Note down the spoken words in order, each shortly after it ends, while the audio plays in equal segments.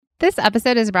This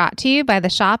episode is brought to you by the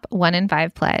Shop 1 in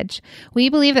 5 Pledge. We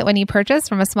believe that when you purchase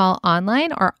from a small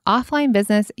online or offline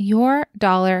business, your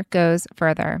dollar goes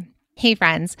further. Hey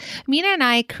friends, Mina and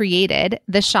I created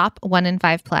the Shop 1 in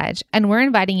 5 Pledge, and we're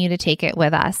inviting you to take it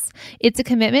with us. It's a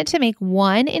commitment to make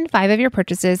 1 in 5 of your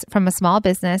purchases from a small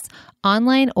business,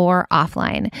 online or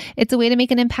offline. It's a way to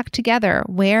make an impact together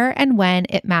where and when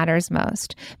it matters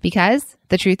most. Because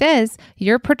the truth is,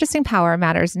 your purchasing power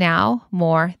matters now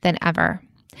more than ever.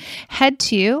 Head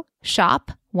to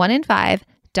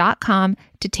shop1in5.com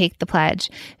to take the pledge.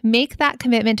 Make that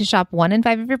commitment to shop 1 in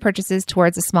 5 of your purchases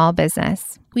towards a small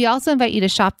business. We also invite you to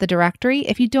shop the directory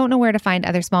if you don't know where to find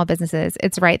other small businesses.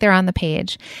 It's right there on the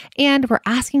page. And we're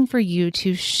asking for you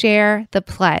to share the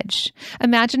pledge.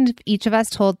 Imagine if each of us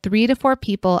told 3 to 4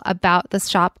 people about the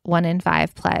Shop 1 in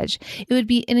 5 Pledge. It would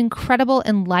be an incredible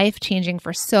and life-changing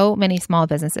for so many small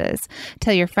businesses.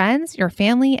 Tell your friends, your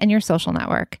family, and your social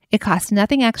network. It costs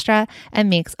nothing extra and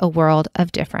makes a world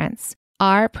of difference.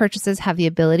 Our purchases have the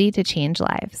ability to change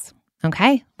lives.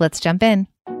 Okay, let's jump in.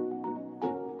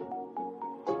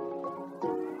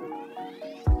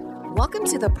 Welcome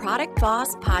to the Product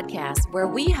Boss Podcast, where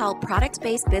we help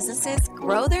product-based businesses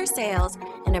grow their sales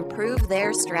and improve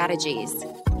their strategies.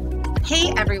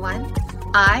 Hey everyone,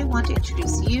 I want to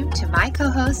introduce you to my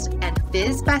co-host and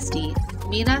biz bestie,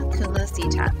 Mina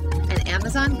Kunlo-Sita, an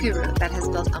Amazon guru that has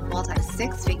built a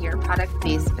multi-6-figure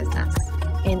product-based business.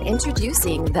 And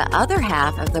introducing the other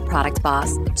half of the Product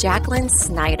Boss, Jacqueline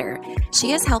Snyder. She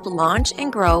has helped launch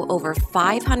and grow over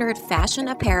 500 fashion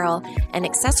apparel and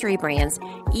accessory brands,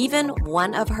 even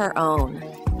one of her own.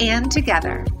 And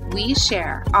together, we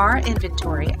share our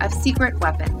inventory of secret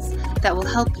weapons that will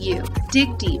help you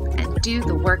dig deep and do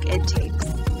the work it takes.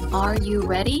 Are you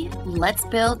ready? Let's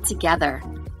build together.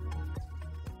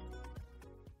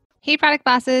 Hey, product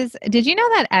bosses. Did you know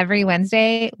that every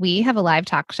Wednesday we have a live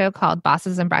talk show called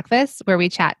Bosses and Breakfast where we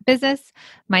chat business,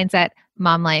 mindset,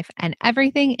 mom life, and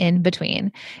everything in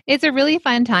between? It's a really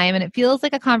fun time and it feels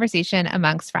like a conversation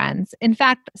amongst friends. In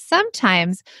fact,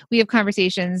 sometimes we have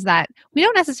conversations that we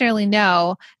don't necessarily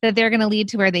know that they're going to lead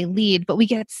to where they lead, but we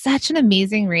get such an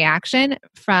amazing reaction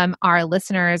from our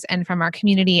listeners and from our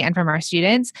community and from our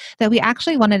students that we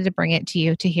actually wanted to bring it to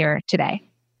you to hear today.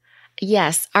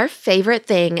 Yes, our favorite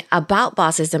thing about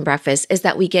Bosses and Breakfast is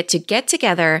that we get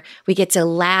together, we get to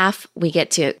laugh, we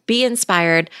get to be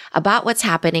inspired about what's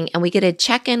happening, and we get to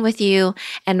check in with you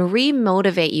and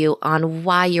re-motivate you on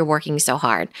why you're working so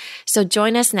hard. So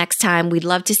join us next time. We'd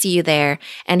love to see you there.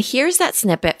 And here's that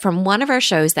snippet from one of our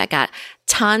shows that got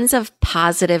tons of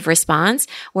positive response,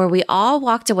 where we all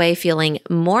walked away feeling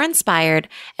more inspired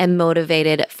and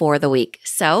motivated for the week.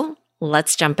 So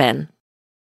let's jump in.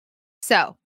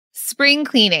 So, spring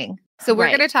cleaning. So we're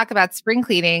Right. going to talk about spring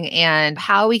cleaning and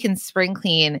how we can spring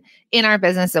clean in our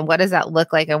business and what does that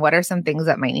look like and what are some things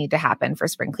that might need to happen for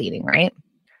spring cleaning, right?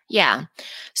 Yeah.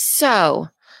 So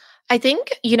I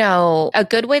think, a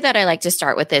good way that I like to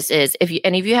start with this is if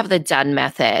any of you have the DONE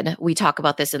method, we talk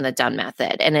about this in the DONE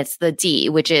method, and it's the D,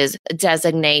 which is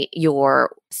designate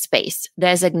your space.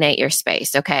 Designate your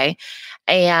space, okay?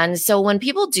 And so when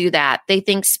people do that, they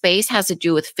think space has to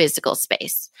do with physical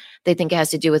space. They think it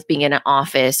has to do with being in an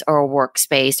office or a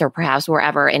workspace or perhaps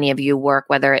wherever any of you work,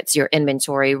 whether it's your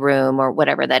inventory room or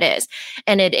whatever that is.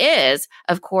 And it is,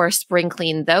 of course, spring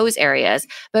clean those areas,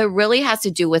 but it really has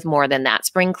to do with more than that.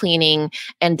 Spring cleaning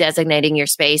and designating your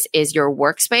space is your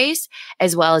workspace,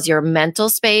 as well as your mental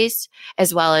space,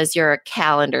 as well as your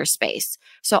calendar space.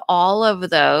 So all of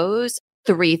those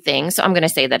 3 things. So I'm going to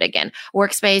say that again: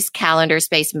 workspace, calendar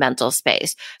space, mental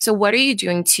space. So what are you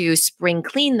doing to spring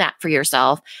clean that for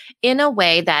yourself in a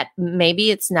way that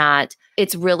maybe it's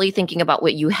really thinking about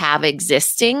what you have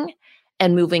existing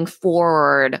and moving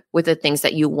forward with the things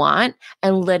that you want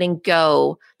and letting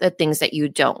go the things that you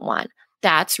don't want.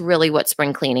 That's really what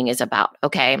spring cleaning is about.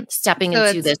 Okay. Stepping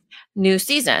into this new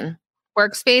season.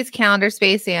 Workspace, calendar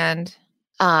space, and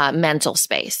mental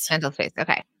space. mental space.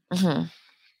 Okay. Mm-hmm.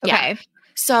 Okay. Yeah.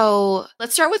 So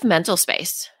let's start with mental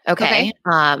space. Okay.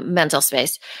 Mental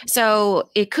space. So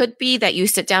it could be that you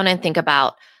sit down and think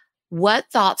about what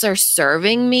thoughts are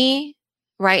serving me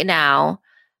right now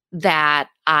that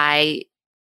I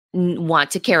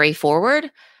want to carry forward,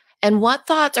 and what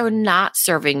thoughts are not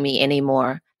serving me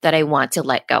anymore that I want to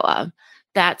let go of.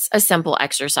 That's a simple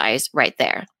exercise right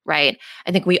there, right?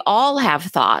 I think we all have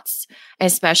thoughts,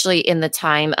 especially in the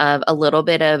time of a little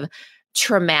bit of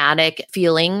traumatic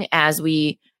feeling as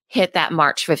we hit that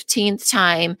March 15th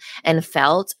time and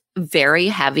felt very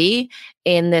heavy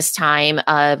in this time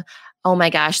of, oh my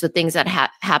gosh, the things that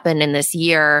happened in this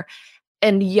year.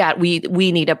 And yet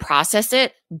we need to process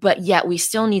it, but yet we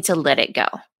still need to let it go.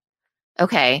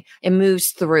 Okay. It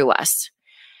moves through us.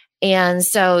 And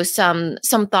so some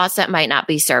thoughts that might not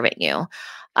be serving you.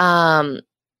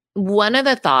 One of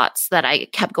the thoughts that I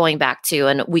kept going back to,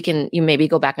 and you maybe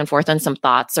go back and forth on some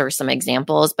thoughts or some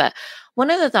examples, but one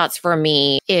of the thoughts for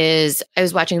me is I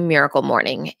was watching Miracle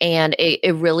Morning and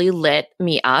it really lit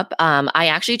me up. I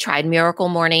actually tried Miracle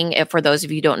Morning. For those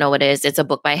of you who don't know what it is, it's a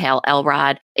book by Hal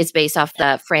Elrod. It's based off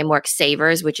the framework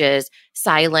SAVERS, which is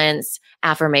silence,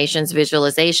 affirmations,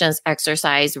 visualizations,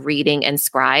 exercise, reading, and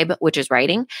scribe, which is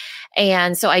writing.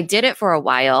 And so I did it for a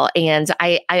while and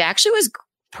I actually was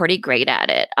pretty great at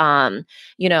it.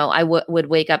 I would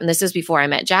wake up, and this is before I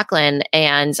met Jacqueline,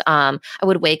 and I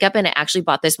would wake up and I actually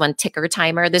bought this one ticker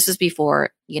timer. This is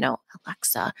before,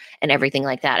 Alexa and everything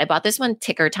like that. I bought this one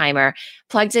ticker timer,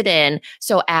 plugged it in.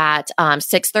 So at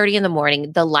 6:30 in the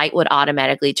morning, the light would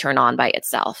automatically turn on by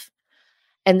itself.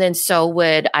 And then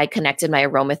I connected my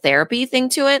aromatherapy thing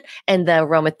to it, and the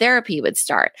aromatherapy would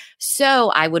start. So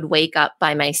I would wake up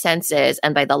by my senses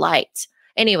and by the light.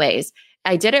 Anyways,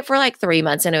 I did it for like 3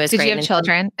 months and it was great. Did you have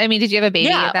children? I mean, did you have a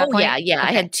baby at that point? Yeah. Okay.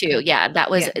 I had 2. Yeah.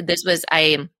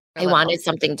 I wanted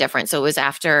something different. So it was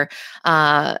after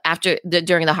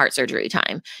during the heart surgery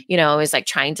time, it was like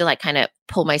trying to like kind of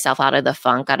pull myself out of the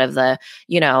funk, out of the,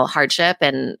 hardship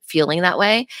and feeling that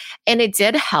way. And it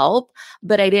did help,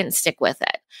 but I didn't stick with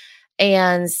it.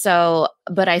 And so,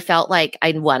 but I felt like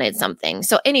I wanted something.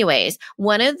 So anyways,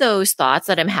 one of those thoughts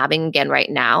that I'm having again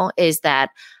right now is that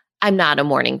I'm not a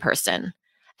morning person.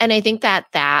 And I think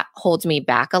that holds me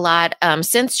back a lot.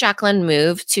 Since Jacqueline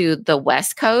moved to the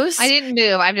West Coast. I didn't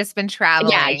move. I've just been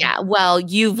traveling. Yeah. Well,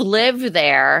 you've lived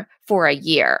there for a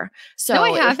year. So no,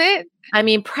 I haven't.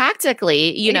 Practically,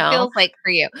 it feels like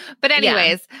for you. But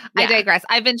anyways, yeah. I digress.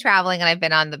 I've been traveling and I've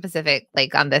been on the Pacific,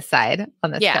 like on this side,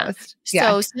 on this coast.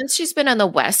 So since she's been on the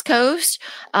West Coast,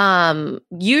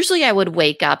 usually I would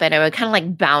wake up and I would kind of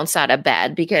like bounce out of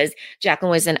bed because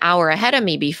Jacqueline was an hour ahead of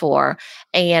me before.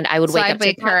 And I would wake up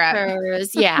to her up.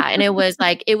 Yeah. And it was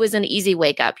like, it was an easy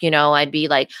wake up. I'd be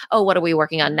like, oh, what are we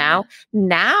working on now?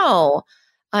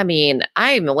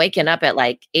 I'm waking up at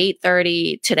like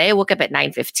 8:30. Today I woke up at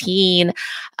 9:15.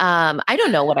 I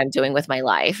don't know what I'm doing with my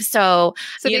life. So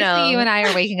basically you and I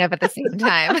are waking up at the same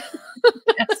time.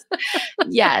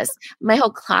 Yes. My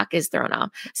whole clock is thrown off.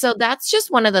 So that's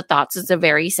just one of the thoughts. It's a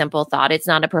very simple thought. It's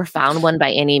not a profound one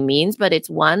by any means, but it's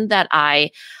one that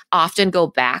I often go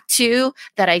back to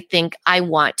that I think I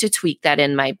want to tweak that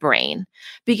in my brain.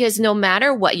 Because no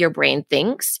matter what your brain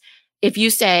thinks, if you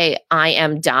say, I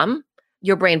am dumb,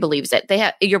 your brain believes it.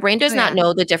 Your brain does not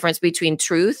know the difference between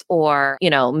truth or,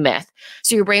 myth.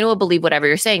 So your brain will believe whatever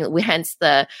you're saying, hence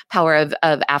the power of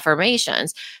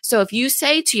affirmations. So if you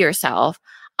say to yourself,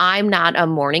 I'm not a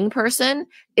morning person,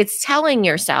 it's telling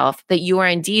yourself that you are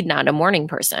indeed not a morning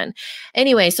person.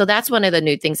 Anyway, so that's one of the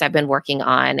new things I've been working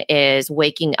on is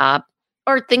waking up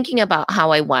or thinking about how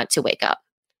I want to wake up,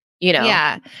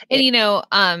 Yeah.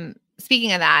 And,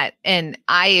 speaking of that, and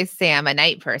I say I'm a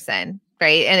night person.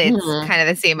 Right. And it's kind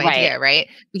of the same idea, right?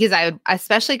 Because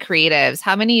especially creatives,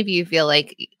 how many of you feel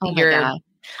like your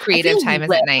creative time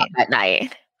is at night? At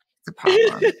night. It's a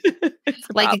problem.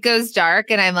 It goes dark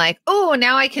and I'm like, oh,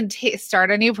 now I can start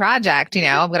a new project.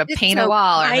 I'm going to paint a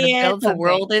wall or I'm going to build something. The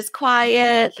world is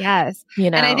quiet. Yes.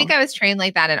 And I think I was trained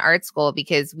like that in art school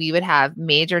because we would have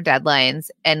major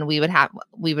deadlines and we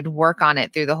would work on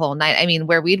it through the whole night.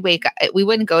 Where we'd wake up, we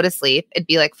wouldn't go to sleep. It'd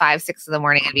be like 5, 6 in the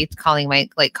morning. I'd be calling my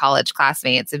college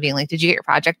classmates and being like, did you get your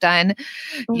project done?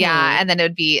 Mm-hmm. Yeah. And then it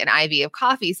would be an IV of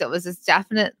coffee. So it was this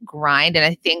definite grind. And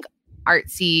I think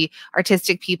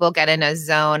artistic people get in a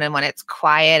zone, and when it's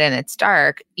quiet and it's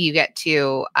dark, you get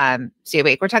to stay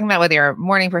awake. We're talking about whether you're a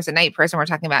morning person, night person. We're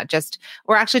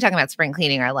actually talking about spring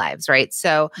cleaning our lives, right?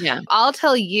 So I'll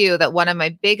tell you that one of my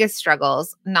biggest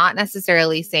struggles, not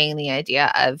necessarily saying the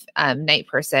idea of night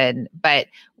person, but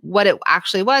what it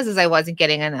actually was is I wasn't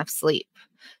getting enough sleep.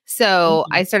 So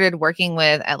I started working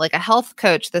with a health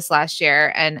coach this last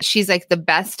year, and she's like, the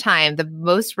best time, the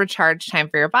most recharged time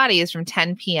for your body is from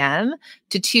 10 p.m.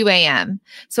 to 2 a.m.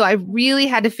 So I really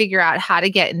had to figure out how to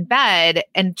get in bed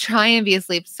and try and be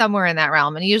asleep somewhere in that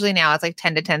realm. And usually now it's like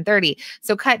 10 to 10:30.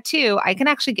 So cut to, I can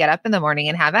actually get up in the morning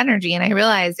and have energy. And I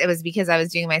realized it was because I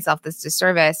was doing myself this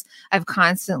disservice of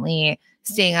constantly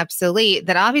staying up so late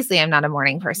that obviously I'm not a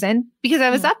morning person because I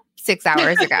was up 6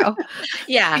 hours ago.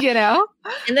 Yeah.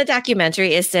 In the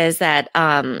documentary, it says that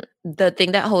the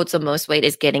thing that holds the most weight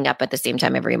is getting up at the same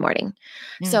time every morning.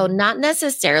 So not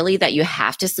necessarily that you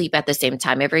have to sleep at the same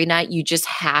time every night. You just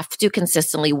have to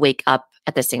consistently wake up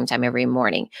at the same time every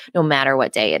morning, no matter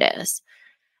what day it is.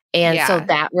 And so Yeah.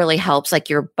 that really helps like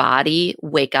your body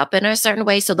wake up in a certain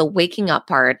way. So the waking up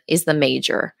part is the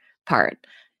major part,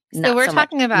 So not we're so much,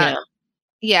 talking about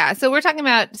Yeah. So we're talking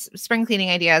about spring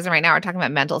cleaning ideas. And right now we're talking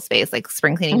about mental space, like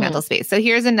spring cleaning mental space. So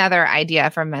here's another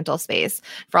idea for mental space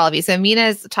for all of you. So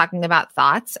Mina's talking about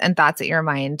thoughts and thoughts that your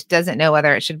mind doesn't know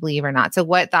whether it should believe or not. So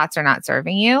what thoughts are not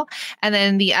serving you? And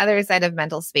then the other side of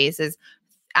mental space is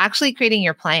actually creating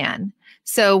your plan.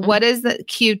 So what does the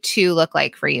Q2 look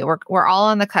like for you? We're all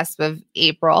on the cusp of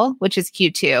April, which is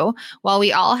Q2. While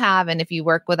we all have, and if you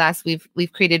work with us,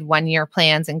 we've created 1-year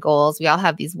plans and goals. We all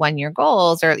have these 1-year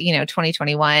goals, or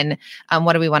 2021.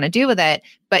 What do we want to do with it?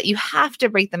 But you have to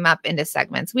break them up into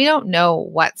segments. We don't know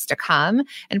what's to come,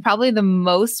 and probably the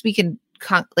most we can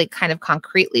kind of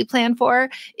concretely plan for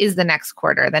is the next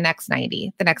quarter, the next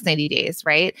 90 days,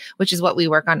 right? Which is what we're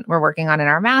working on in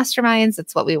our masterminds.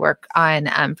 It's what we work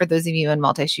on. For those of you in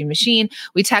Multi-Stream Machine,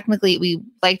 we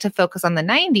like to focus on the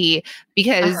 90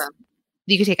 because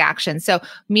you could take action. So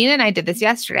Mina and I did this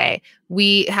yesterday.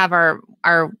 We have our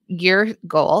year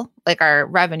goal, like our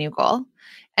revenue goal.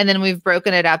 And then we've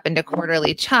broken it up into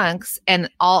quarterly chunks,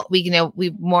 and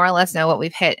we more or less know what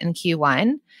we've hit in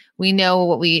Q1. We know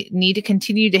what we need to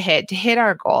continue to hit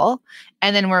our goal.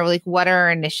 And then we're like, what are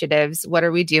our initiatives? What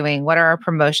are we doing? What are our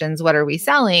promotions? What are we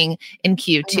selling in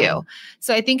Q2?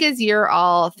 So I think as you're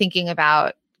all thinking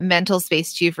about mental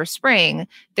space too for spring,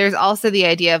 there's also the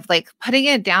idea of like putting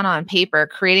it down on paper,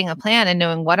 creating a plan and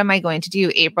knowing what am I going to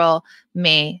do April,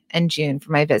 May, and June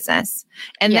for my business.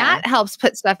 And that helps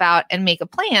put stuff out and make a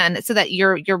plan so that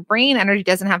your brain energy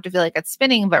doesn't have to feel like it's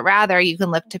spinning, but rather you can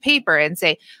look to paper and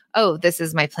say, oh, this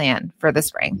is my plan for the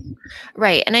spring.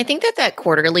 Right. And I think that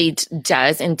quarterly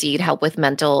does indeed help with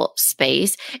mental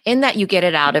space in that you get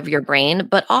it out of your brain,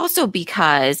 but also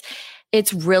because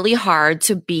it's really hard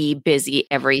to be busy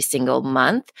every single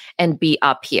month and be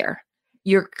up here.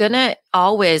 You're going to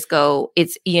always go,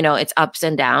 it's ups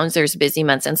and downs. There's busy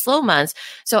months and slow months.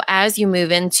 So as you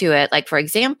move into it, like for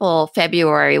example,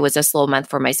 February was a slow month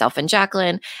for myself and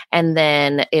Jacqueline. And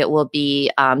then it will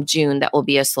be June that will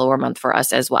be a slower month for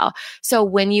us as well. So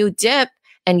when you dip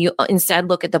and you instead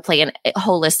look at the plan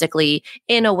holistically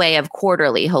in a way of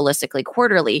quarterly,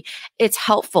 it's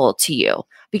helpful to you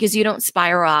because you don't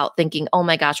spiral out thinking, oh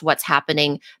my gosh, what's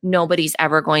happening? Nobody's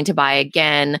ever going to buy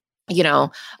again.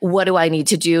 What do I need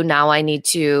to do? Now I need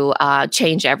to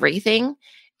change everything.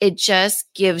 It just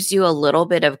gives you a little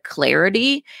bit of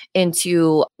clarity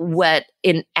into what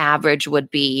an average would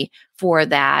be for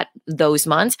those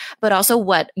months, but also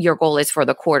what your goal is for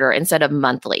the quarter instead of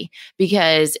monthly.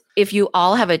 Because if you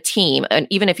all have a team, and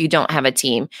even if you don't have a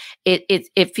team,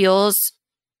 it feels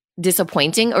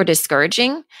disappointing or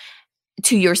discouraging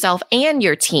to yourself and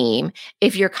your team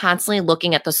if you're constantly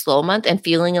looking at the slow month and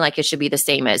feeling like it should be the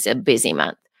same as a busy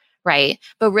month, right?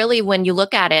 But really, when you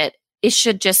look at it, it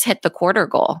should just hit the quarter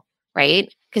goal,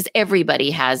 right? Because everybody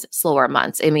has slower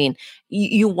months. I mean,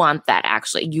 you want that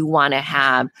actually. You want to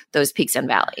have those peaks and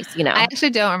valleys, I actually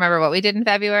don't remember what we did in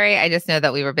February. I just know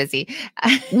that we were busy.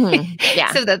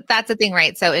 Yeah. So that's the thing,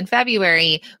 right? So in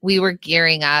February, we were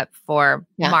gearing up for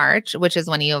March, which is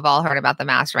when you have all heard about the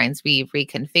masterminds. We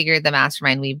reconfigured the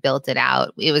mastermind. We built it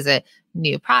out. It was a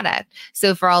new product.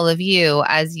 So for all of you,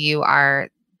 as you are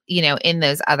in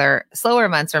those other slower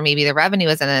months, or maybe the revenue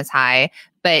isn't as high,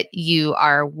 but you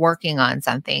are working on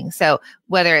something. So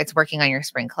whether it's working on your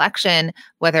spring collection,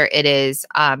 whether it is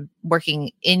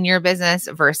working in your business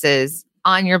versus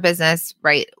on your business,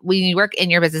 right? When you work in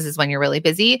your business is when you're really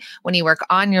busy. When you work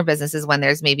on your business is when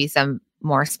there's maybe some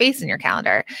more space in your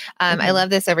calendar. I love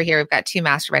this over here. We've got 2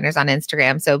 masterminders on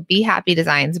Instagram. So Be Happy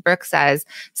Designs. Brooke says,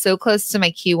 so close to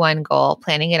my Q1 goal,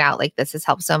 planning it out like this has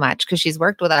helped so much because she's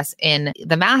worked with us in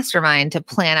the mastermind to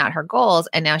plan out her goals.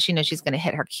 And now she knows she's going to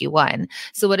hit her Q1.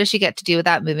 So what does she get to do with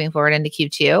that moving forward into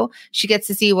Q2? She gets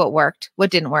to see what worked,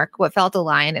 what didn't work, what felt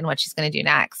aligned, and what she's going to do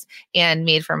next. And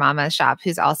Made for Mama Shop,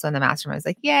 who's also in the mastermind, is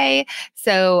like, yay.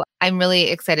 So I'm really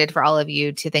excited for all of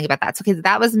you to think about that. So because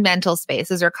that was mental space.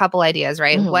 Those are a couple ideas,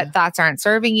 right? What thoughts aren't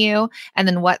serving you? And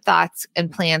then what thoughts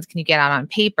and plans can you get out on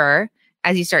paper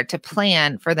as you start to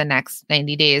plan for the next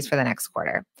 90 days for the next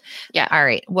quarter? Yeah. All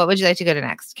right. What would you like to go to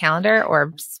next? Calendar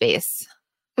or space?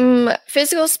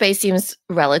 Physical space seems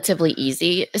relatively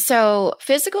easy. So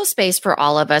physical space for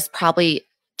all of us probably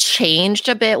changed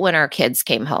a bit when our kids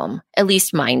came home. At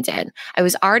least mine did. I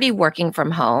was already working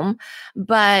from home,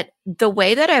 but the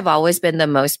way that I've always been the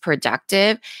most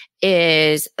productive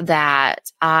is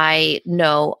that I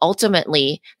know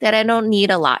ultimately that I don't need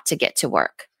a lot to get to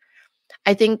work.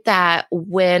 I think that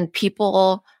when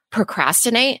people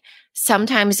procrastinate,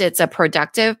 sometimes it's a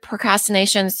productive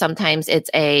procrastination. Sometimes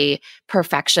it's a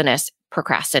perfectionist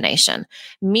procrastination,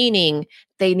 meaning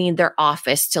they need their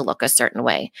office to look a certain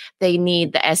way. They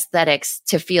need the aesthetics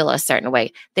to feel a certain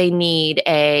way. They need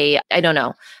they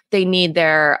need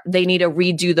to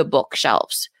redo the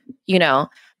bookshelves,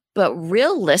 but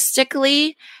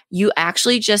realistically, you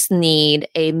actually just need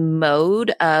a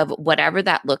mode of whatever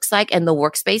that looks like. And the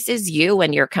workspace is you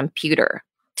and your computer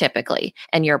typically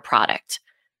and your product,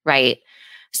 right?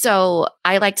 So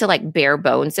I like to bare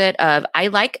bones it of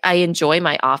I enjoy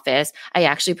my office. I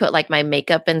actually put my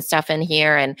makeup and stuff in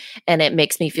here and it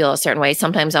makes me feel a certain way.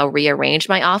 Sometimes I'll rearrange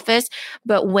my office.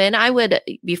 But when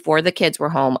before the kids were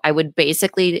home, I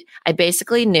basically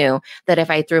knew that if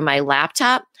I threw my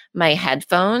laptop, my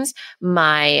headphones,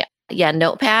 my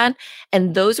notepad,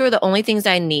 and those were the only things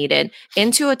I needed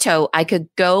into a tote, I could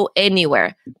go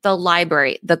anywhere, the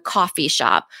library, the coffee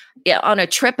shop, on a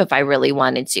trip if I really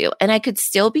wanted to, and I could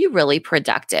still be really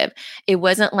productive. It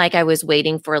wasn't like I was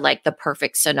waiting for the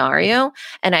perfect scenario.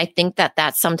 And I think that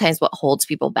that's sometimes what holds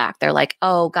people back. They're like,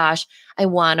 oh gosh, I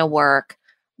want to work,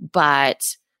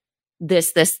 but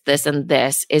this, and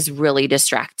this is really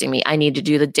distracting me. I need to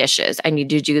do the dishes. I need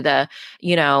to do the,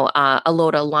 a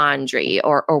load of laundry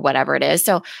or whatever it is.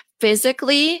 So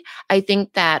physically, I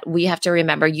think that we have to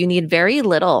remember you need very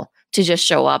little to just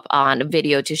show up on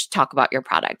video to talk about your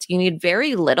product. You need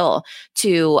very little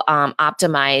to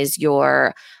optimize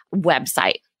your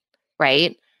website,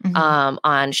 right? Mm-hmm.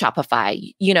 On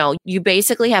Shopify. You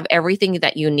basically have everything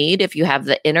that you need if you have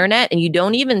the internet, and you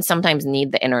don't even sometimes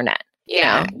need the internet.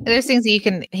 Yeah. There's things that you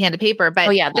can hand to paper, but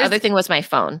the other thing was my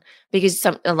phone, because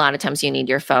a lot of times you need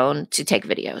your phone to take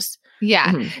videos.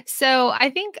 Yeah. Mm-hmm. So I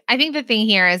think the thing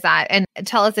here is that, and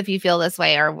tell us if you feel this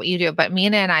way or what you do, but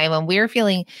Mina and I, when we're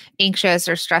feeling anxious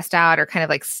or stressed out or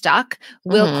kind of stuck,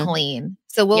 we'll clean.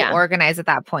 So we'll organize at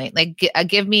that point.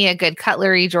 Give me a good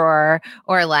cutlery drawer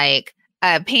or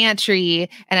a pantry.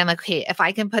 And I'm like, okay, if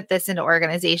I can put this into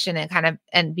organization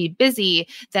and be busy,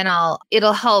 then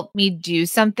it'll help me do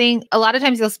something. A lot of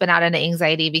times you'll spin out into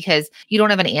anxiety because you don't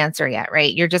have an answer yet,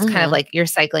 right? You're just kind of you're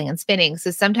cycling and spinning.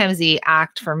 So sometimes the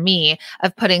act for me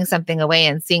of putting something away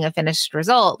and seeing a finished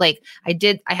result, I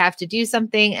have to do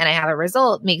something and I have a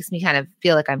result, makes me kind of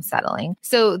feel like I'm settling.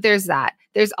 So there's that.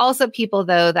 There's also people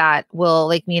though that will,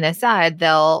 like Mina said,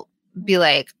 they'll be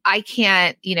like, I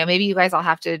can't, maybe you guys all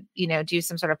have to, do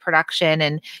some sort of production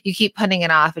and you keep putting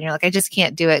it off and you're like, I just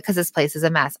can't do it because this place is a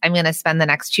mess. I'm going to spend the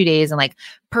next 2 days and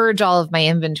purge all of my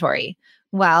inventory.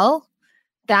 Well,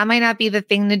 that might not be the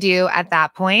thing to do at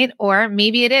that point, or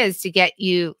maybe it is to get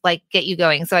you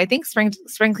going. So I think spring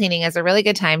cleaning is a really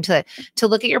good time to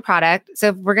look at your product. So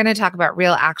if we're going to talk about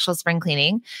real actual spring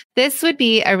cleaning, this would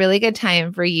be a really good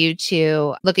time for you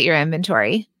to look at your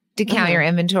inventory, to count your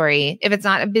inventory. If it's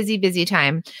not a busy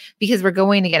time, because we're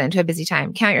going to get into a busy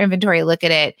time, count your inventory, look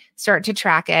at it, start to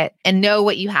track it and know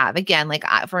what you have. Again,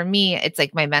 for me, it's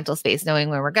my mental space, knowing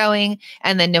where we're going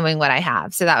and then knowing what I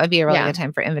have. So that would be a really good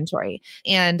time for inventory.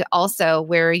 And also,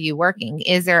 where are you working?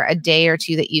 Is there a day or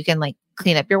two that you can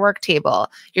clean up your work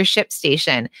table, your ship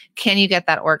station? Can you get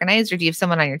that organized, or do you have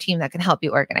someone on your team that can help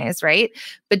you organize, right?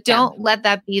 But don't let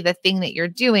that be the thing that you're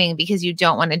doing because you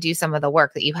don't want to do some of the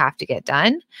work that you have to get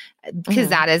done, because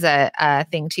that is a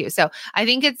thing too. So I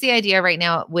think it's the idea right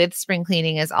now with spring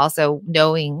cleaning is also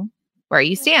knowing where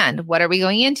you stand. What are we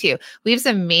going into? We have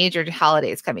some major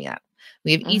holidays coming up.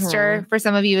 We have Easter for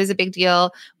some of you is a big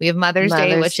deal. We have Mother's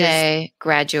Day, which is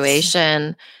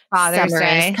graduation. Father's Summer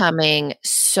Day is coming.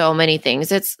 So many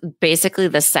things. It's basically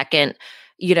the second,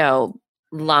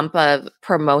 lump of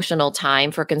promotional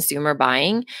time for consumer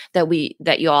buying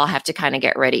that you all have to kind of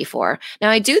get ready for. Now,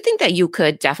 I do think that you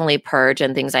could definitely purge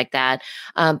and things like that.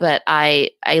 But I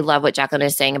love what Jacqueline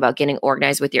is saying about getting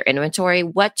organized with your inventory.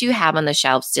 What do you have on the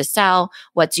shelves to sell?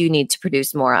 What do you need to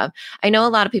produce more of? I know a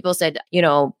lot of people said,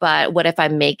 but what if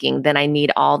I'm making, then I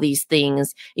need all these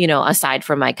things, aside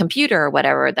from my computer or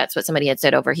whatever. That's what somebody had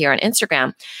said over here on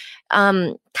Instagram.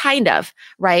 Kind of,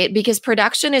 right? Because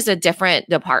production is a different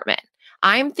department.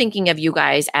 I'm thinking of you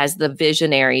guys as the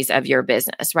visionaries of your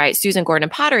business, right? Susan Gordon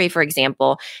Pottery, for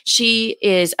example, she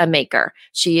is a maker.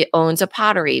 She owns a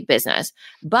pottery business,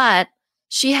 but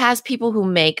she has people who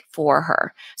make for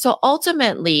her. So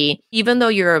ultimately, even though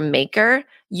you're a maker,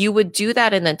 you would do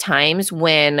that in the times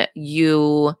when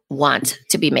you want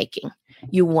to be making.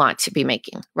 You want to be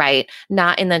making, right?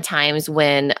 Not in the times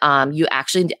when you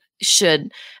actually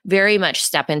should very much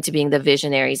step into being the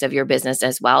visionaries of your business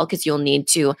as well, because you'll need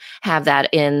to have that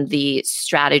in the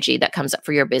strategy that comes up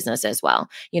for your business as well.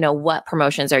 What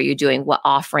promotions are you doing? What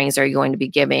offerings are you going to be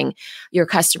giving your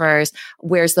customers?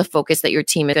 Where's the focus that your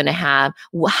team is going to have?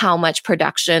 How much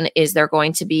production is there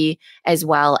going to be, as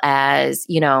well as,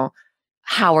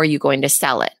 how are you going to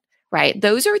sell it? Right?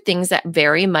 Those are things that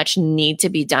very much need to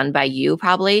be done by you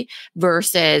probably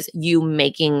versus you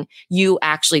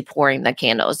actually pouring the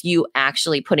candles, you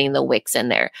actually putting the wicks in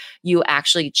there, you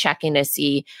actually checking to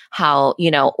see how,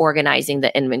 organizing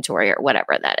the inventory or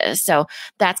whatever that is. So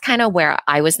that's kind of where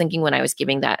I was thinking when I was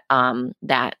giving that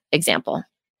example.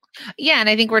 Yeah. And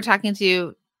I think we're talking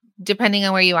to, depending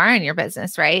on where you are in your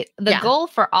business, right? The goal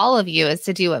for all of you is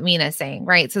to do what Minna's saying,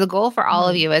 right? So the goal for all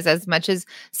of you is, as much as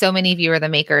so many of you are the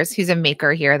makers, who's a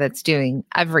maker here that's doing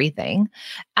everything,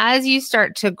 as you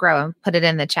start to grow, and put it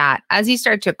in the chat, as you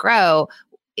start to grow,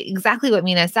 exactly what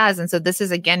Minna says. And so this is,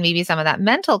 again, maybe some of that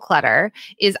mental clutter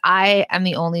is I am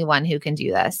the only one who can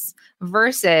do this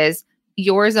versus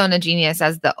your zone of genius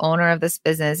as the owner of this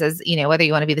business, as whether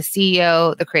you want to be the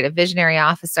CEO, the creative visionary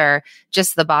officer,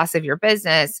 just the boss of your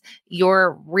business,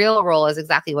 your real role is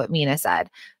exactly what Minna said.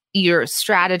 You're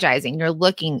strategizing, you're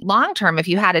looking long-term. If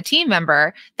you had a team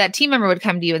member, that team member would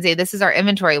come to you and say, this is our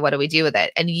inventory. What do we do with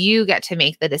it? And you get to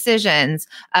make the decisions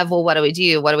of, well, what do we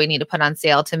do? What do we need to put on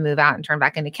sale to move out and turn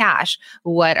back into cash?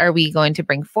 What are we going to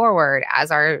bring forward as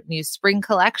our new spring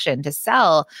collection to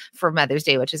sell for Mother's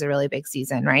Day, which is a really big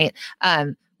season, right?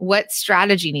 What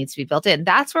strategy needs to be built in?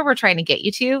 That's where we're trying to get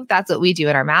you to. That's what we do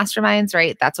in our masterminds,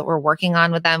 right? That's what we're working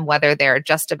on with them, whether they're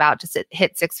just about to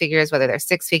hit 6 figures, whether they're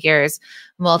 6 figures,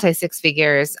 multi-6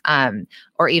 figures,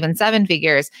 or even 7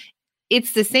 figures.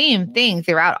 It's the same thing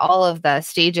throughout all of the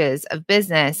stages of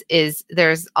business. Is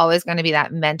there's always going to be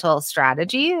that mental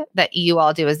strategy that you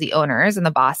all do as the owners and the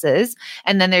bosses.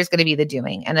 And then there's going to be the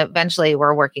doing. And eventually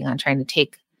we're working on trying to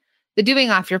take the doing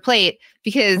off your plate,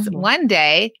 because one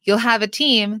day you'll have a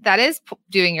team that is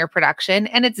doing your production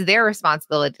and it's their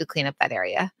responsibility to clean up that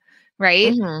area,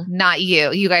 right? Not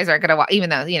you. You guys aren't going to, even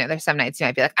though, there's some nights you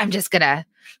might be like, I'm just going to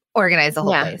organize the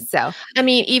whole place. So, I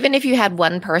mean, even if you had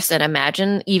one person,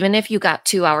 imagine, even if you got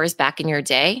 2 hours back in your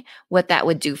day, what that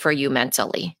would do for you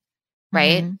mentally,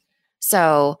 right?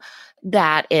 So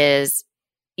that is,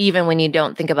 even when you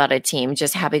don't think about a team,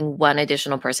 just having one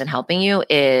additional person helping you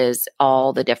is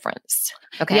all the difference.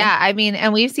 Okay. Yeah. I mean,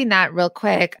 and we've seen that real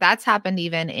quick. That's happened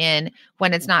even in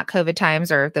when it's not COVID times,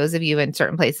 or those of you in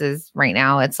certain places right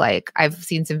now. It's like, I've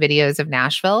seen some videos of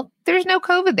Nashville. There's no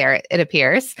COVID there, it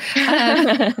appears.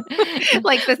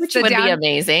 Like which would be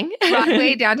amazing.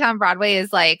 Downtown Broadway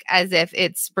is like as if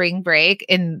it's spring break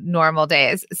in normal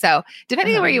days. So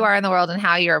depending on where you are in the world and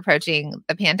how you're approaching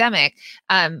the pandemic.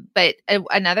 But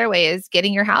another way is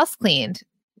getting your house cleaned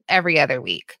every other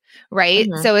week, right?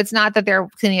 So it's not that they're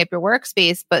cleaning up your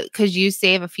workspace, but because you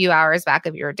save a few hours back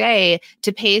of your day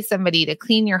to pay somebody to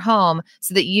clean your home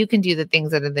so that you can do the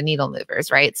things that are the needle movers,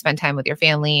 right? Spend time with your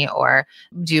family or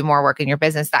do more work in your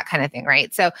business, that kind of thing,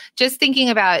 right? So just thinking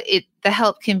about it, the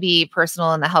help can be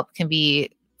personal and the help can be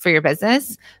for your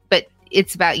business, but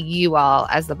it's about you all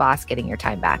as the boss getting your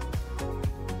time back.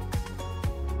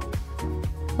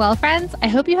 Well, friends, I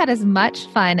hope you had as much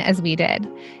fun as we did.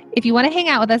 If you want to hang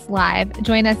out with us live,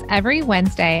 join us every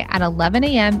Wednesday at 11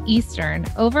 a.m. Eastern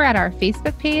over at our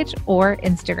Facebook page or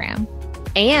Instagram.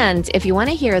 And if you want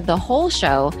to hear the whole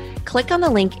show, click on the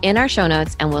link in our show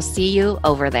notes and we'll see you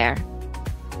over there.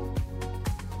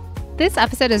 This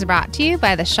episode is brought to you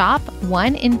by the Shop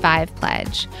 1 in 5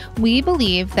 Pledge. We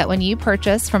believe that when you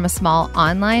purchase from a small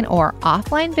online or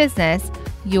offline business,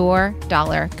 your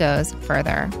dollar goes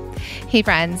further. Hey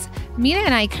friends, Minna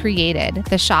and I created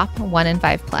the Shop 1 in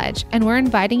 5 Pledge, and we're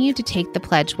inviting you to take the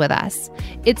pledge with us.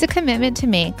 It's a commitment to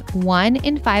make 1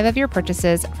 in 5 of your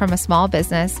purchases from a small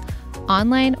business,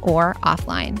 online or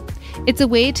offline. It's a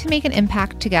way to make an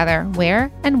impact together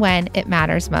where and when it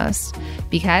matters most.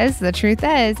 Because the truth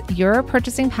is, your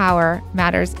purchasing power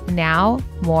matters now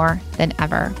more than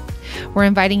ever. We're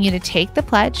inviting you to take the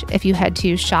pledge if you head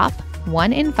to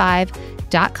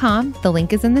shop1in5.com. The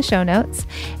link is in the show notes.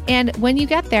 And when you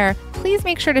get there, please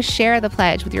make sure to share the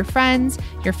pledge with your friends,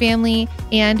 your family,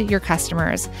 and your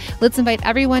customers. Let's invite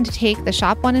everyone to take the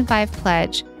Shop 1 in 5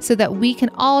 pledge so that we can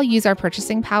all use our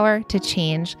purchasing power to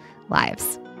change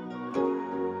lives.